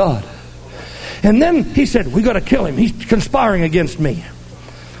off from God. And then he said, we got to kill him. He's conspiring against me.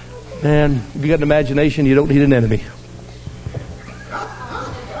 And if you got an imagination, you don't need an enemy.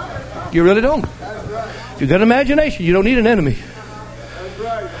 You really don't. If you got an imagination, you don't need an enemy.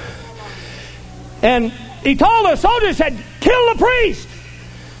 And he told the soldiers, said, kill the priest.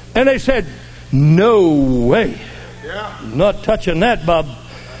 And they said, no way. Not touching that, Bob.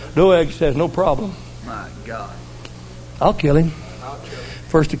 Doeg says, no problem. My God. I'll kill him.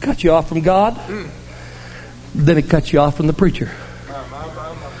 First it cuts you off from God, then it cuts you off from the preacher.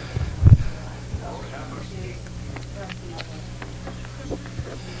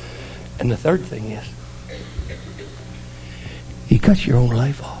 And the third thing is, he cuts your own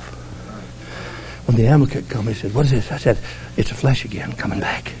life off. When the Amalekite come, he said, what is this? I said, it's a flesh again coming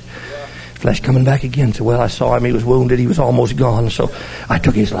back. Flesh coming back again. So, well, I saw him, he was wounded, he was almost gone, so I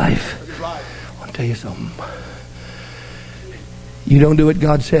took his life. I want to tell you something. You don't do what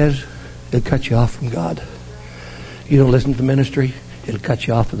God says, it'll cut you off from God. You don't listen to the ministry, it'll cut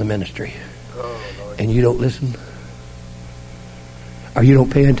you off from the ministry. And you don't listen, or you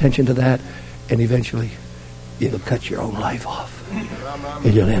don't pay attention to that, and eventually it'll cut your own life off.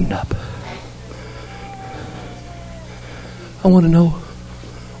 And you'll end up. I want to know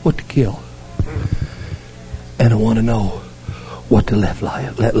what to kill. And I want to know what to let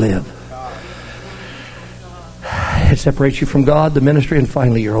live. It separates you from God, the ministry, and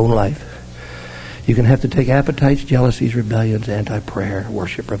finally your own life. You can have to take appetites, jealousies, rebellions, anti-prayer,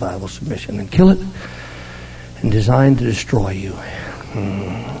 worship, revival, submission, and kill it, and designed to destroy you.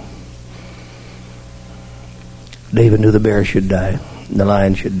 David knew the bear should die, the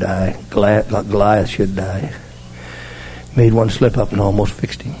lion should die, Goliath should die. Made one slip up and almost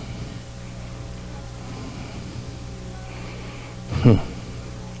fixed him.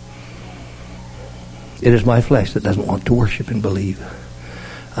 It is my flesh that doesn't want to worship and believe.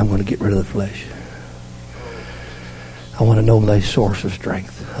 I'm going to get rid of the flesh. I want to know thy source of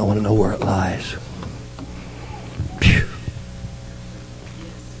strength. I want to know where it lies. Phew.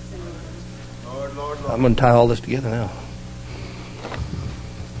 I'm going to tie all this together now.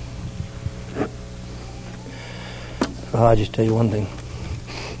 Oh, I just tell you one thing.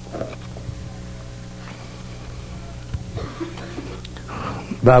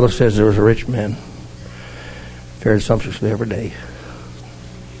 The Bible says there was a rich man fared sumptuously every day.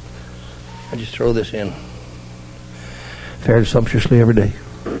 I just throw this in. Fared sumptuously every day.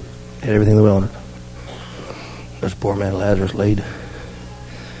 Had everything they wanted. This poor man Lazarus laid at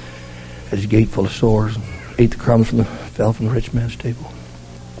his gate full of sores, and ate the crumbs fell from the rich man's table.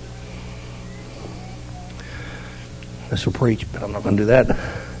 This will preach, but I'm not going to do that.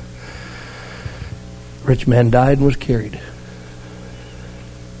 Rich man died and was carried.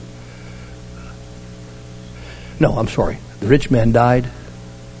 No, I'm sorry. The rich man died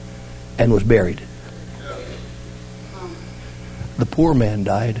and was buried. The poor man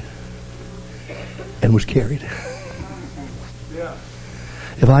died and was carried.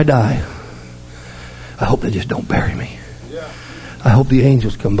 If I die, I hope they just don't bury me. I hope the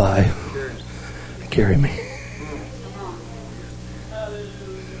angels come by and carry me.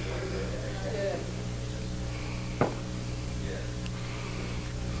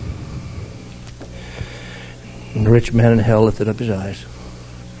 And the rich man in hell lifted up his eyes,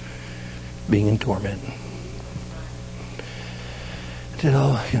 being in torment. I said,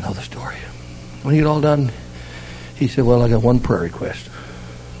 oh, you know the story. When he got all done, he said, well, I got one prayer request.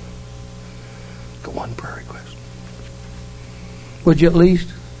 Got one prayer request. Would you at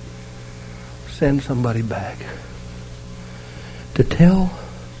least send somebody back to tell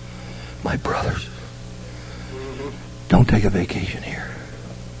my brothers, don't take a vacation here.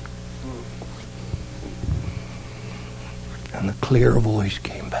 And the clear voice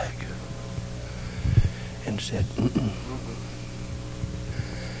came back and said,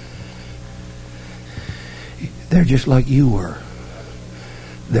 they're just like you were.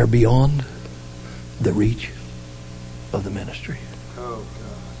 They're beyond the reach of the ministry. Oh,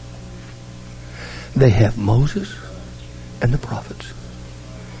 God. They have Moses and the prophets.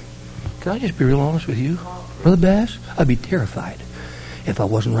 Can I just be real honest with you? Brother Bass, I'd be terrified if I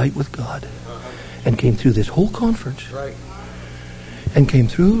wasn't right with God and came through this whole conference. Right. And came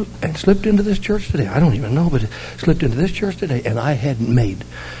through and slipped into this church today. I don't even know, but slipped into this church today, and I hadn't made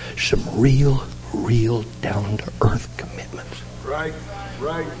some real down-to-earth commitments. Right.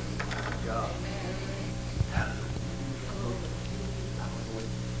 God.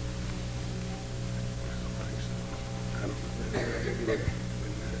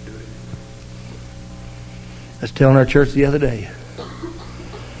 I was telling our church the other day.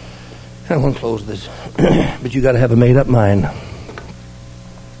 I won't close this, but you got to have a made-up mind.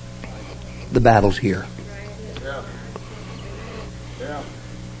 The battle's here. Yeah.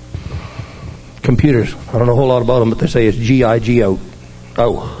 Computers, I don't know a whole lot about them, but they say it's G-I-G-O.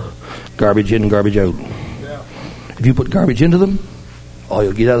 Oh, garbage in, garbage out. Yeah. If you put garbage into them, all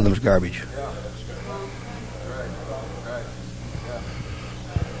you'll get out of them is garbage. Yeah. Right. Yeah.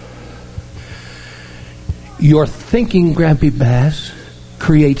 Your thinking, Grampy Bass,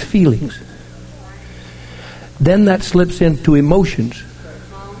 creates feelings. Then that slips into emotions.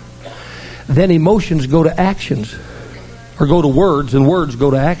 Then emotions go to actions, or go to words, and words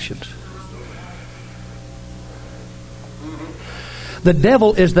go to actions. The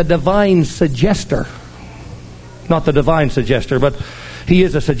devil is the divine suggester. Not the divine suggester, but he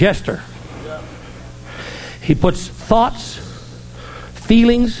is a suggester. He puts thoughts,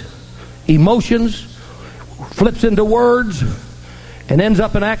 feelings, emotions, flips into words, and ends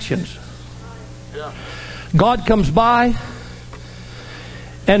up in actions. God comes by,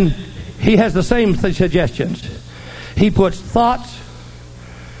 and he has the same suggestions. He puts thoughts,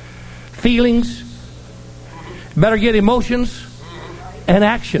 feelings. Better get emotions and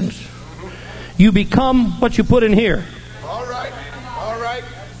actions. You become what you put in here. All right. All right.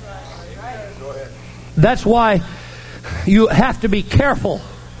 Go ahead. That's why you have to be careful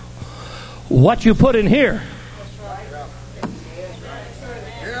what you put in here.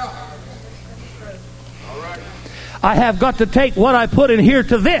 I have got to take what I put in here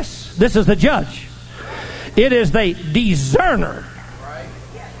to this. This is the judge. It is the discerner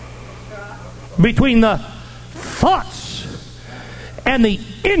between the thoughts and the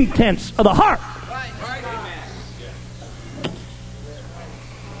intents of the heart.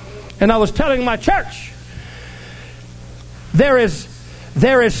 And I was telling my church, there is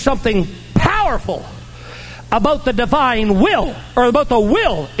something powerful about the divine will, or about the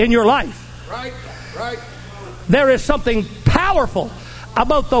will in your life. Right, right. There is something powerful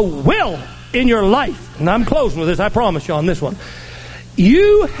about the will in your life. And I'm closing with this, I promise you on this one.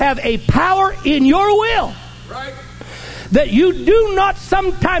 You have a power in your will, right, that you do not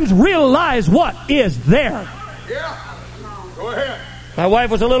sometimes realize what is there. Yeah. Go ahead. My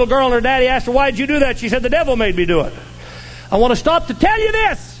wife was a little girl and her daddy asked her, "Why'd you do that?" She said, "The devil made me do it." I want to stop to tell you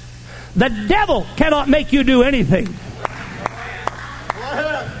this. The devil cannot make you do anything. Go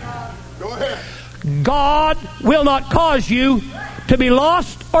ahead. Go ahead. God will not cause you to be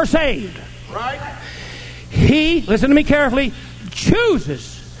lost or saved. Right. He, listen to me carefully,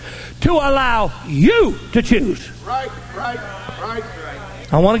 chooses to allow you to choose. Right, right, right.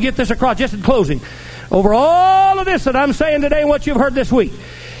 I want to get this across just in closing. Over all of this that I'm saying today and what you've heard this week,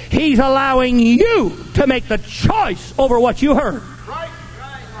 He's allowing you to make the choice over what you heard. Right.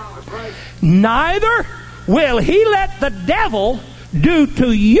 That's right. Neither will He let the devil do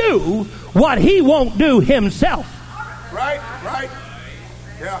to you what he won't do himself. Right, right.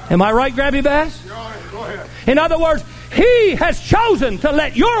 Yeah. Am I right, Grabby Bass? Go ahead. In other words, He has chosen to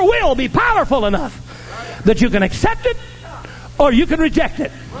let your will be powerful enough that you can accept it or you can reject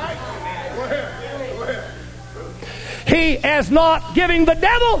it. Right. Go ahead. Go ahead. He is not giving the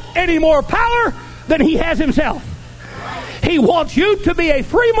devil any more power than he has himself. He wants you to be a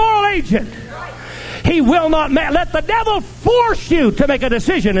free moral agent. He will not let the devil force you to make a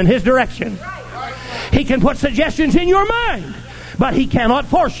decision in his direction. He can put suggestions in your mind, but he cannot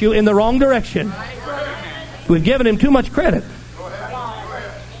force you in the wrong direction. We've given him too much credit.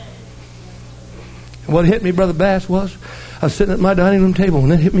 What hit me, Brother Bass, was I was sitting at my dining room table,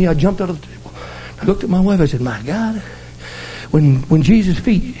 and it hit me. I jumped out of the table. I looked at my wife. I said, "My God, when Jesus'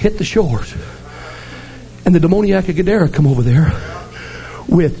 feet hit the shores, and the demoniac of Gadara come over there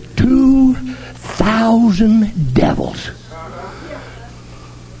with 2,000 devils."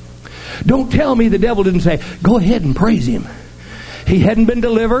 Don't tell me the devil didn't say, "Go ahead and praise him." He hadn't been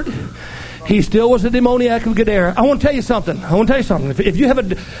delivered. He still was a demoniac of Gadara. I want to tell you something. If you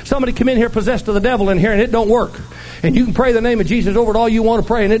have somebody come in here possessed of the devil in here and it don't work, and you can pray the name of Jesus over it all you want to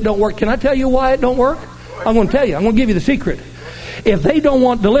pray and it don't work, can I tell you why it don't work? I'm going to tell you. I'm going to give you the secret. If they don't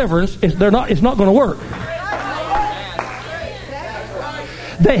want deliverance, it's not going to work.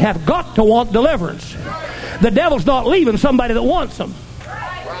 They have got to want deliverance. The devil's not leaving somebody that wants them.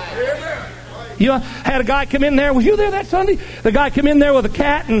 You had a guy come in there. Was you there that Sunday? The guy come in there with a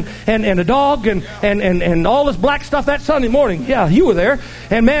cat and a dog and all this black stuff that Sunday morning. Yeah, you were there.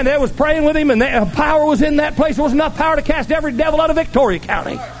 And man, they was praying with him, and power was in that place. There was enough power to cast every devil out of Victoria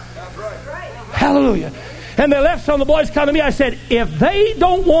County. Hallelujah. And they left. Some of the boys come to me. I said, if they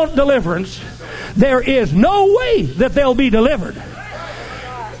don't want deliverance, there is no way that they'll be delivered.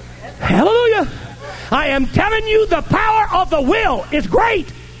 Hallelujah. I am telling you, the power of the will is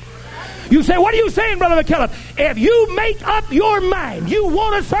great. You say, "What are you saying, Brother McKillop?" If you make up your mind you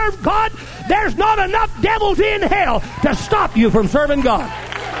want to serve God, there's not enough devils in hell to stop you from serving God.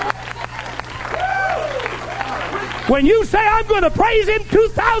 When you say, "I'm going to praise Him,"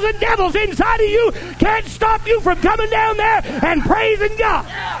 2,000 devils inside of you can't stop you from coming down there and praising God.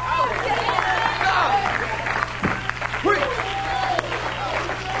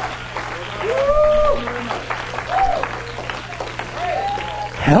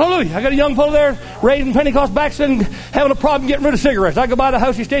 Hallelujah. I got a young fellow there raised in Pentecost backsliding, having a problem getting rid of cigarettes. I go by the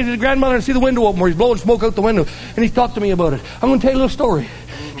house, he stays with his grandmother and see the window open where he's blowing smoke out the window. And he's talked to me about it. I'm going to tell you a little story.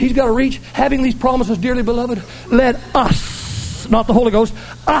 He's got to reach, having these promises, dearly beloved, let us, not the Holy Ghost,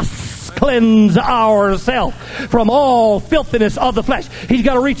 us cleanse ourselves from all filthiness of the flesh. He's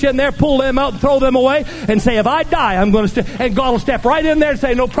got to reach in there, pull them out and throw them away and say, "If I die, I'm going to and God will step right in there and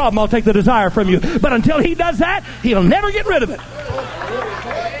say, "No problem, I'll take the desire from you." But until He does that, He'll never get rid of it.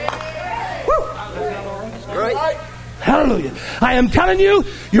 Right. Hallelujah. I am telling you,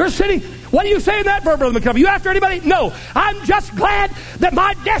 you're sitting. What are you saying that for, Brother McKillop? Are you after anybody? No. I'm just glad that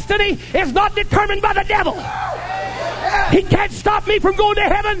my destiny is not determined by the devil. He can't stop me from going to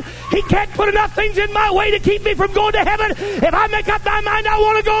heaven. He can't put enough things in my way to keep me from going to heaven. If I make up my mind I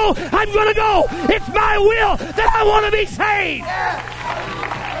want to go, I'm going to go. It's my will that I want to be saved.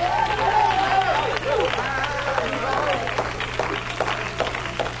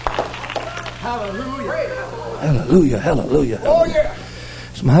 Hallelujah, hallelujah. Oh, yeah.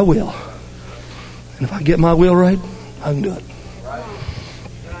 It's my will. And if I get my will right, I can do it.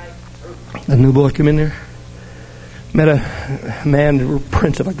 The new boy come in there. Met a man,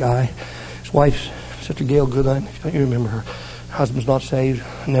 prince of a guy. His wife's Sister Gail Goodine. Don't you remember her? Husband's not saved.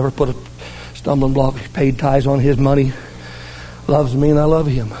 Never put a stumbling block. Paid tithes on his money. Loves me and I love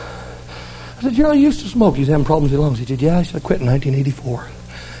him. I said, Gerald, you used to smoke. He's having problems with his lungs. He said, yeah. I said, I quit in 1984.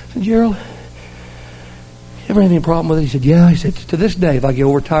 I said, Gerald, you ever have any problem with it? He said, yeah. I said, to this day, if I get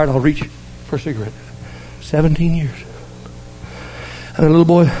overtired, I'll reach for a cigarette. 17 years. And a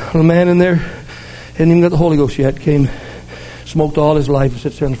little man in there, hadn't even got the Holy Ghost yet, came, smoked all his life,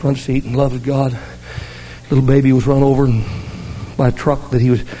 sits there in the front seat and loves God. Little baby was run over by a truck that he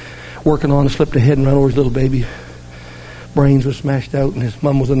was working on, and slipped ahead and ran over his little baby. Brains was smashed out, and his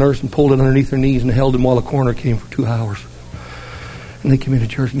mom was a nurse and pulled it underneath her knees and held him while the coroner came for 2 hours. And they came into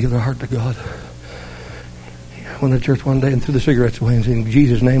church and gave their heart to God. Went to church one day and threw the cigarettes away and said, in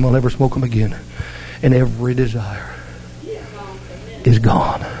Jesus' name, I'll never smoke them again. And every desire is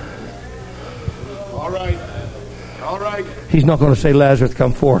gone. All right. All right. He's not going to say, Lazarus,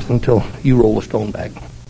 come forth, until you roll the stone back.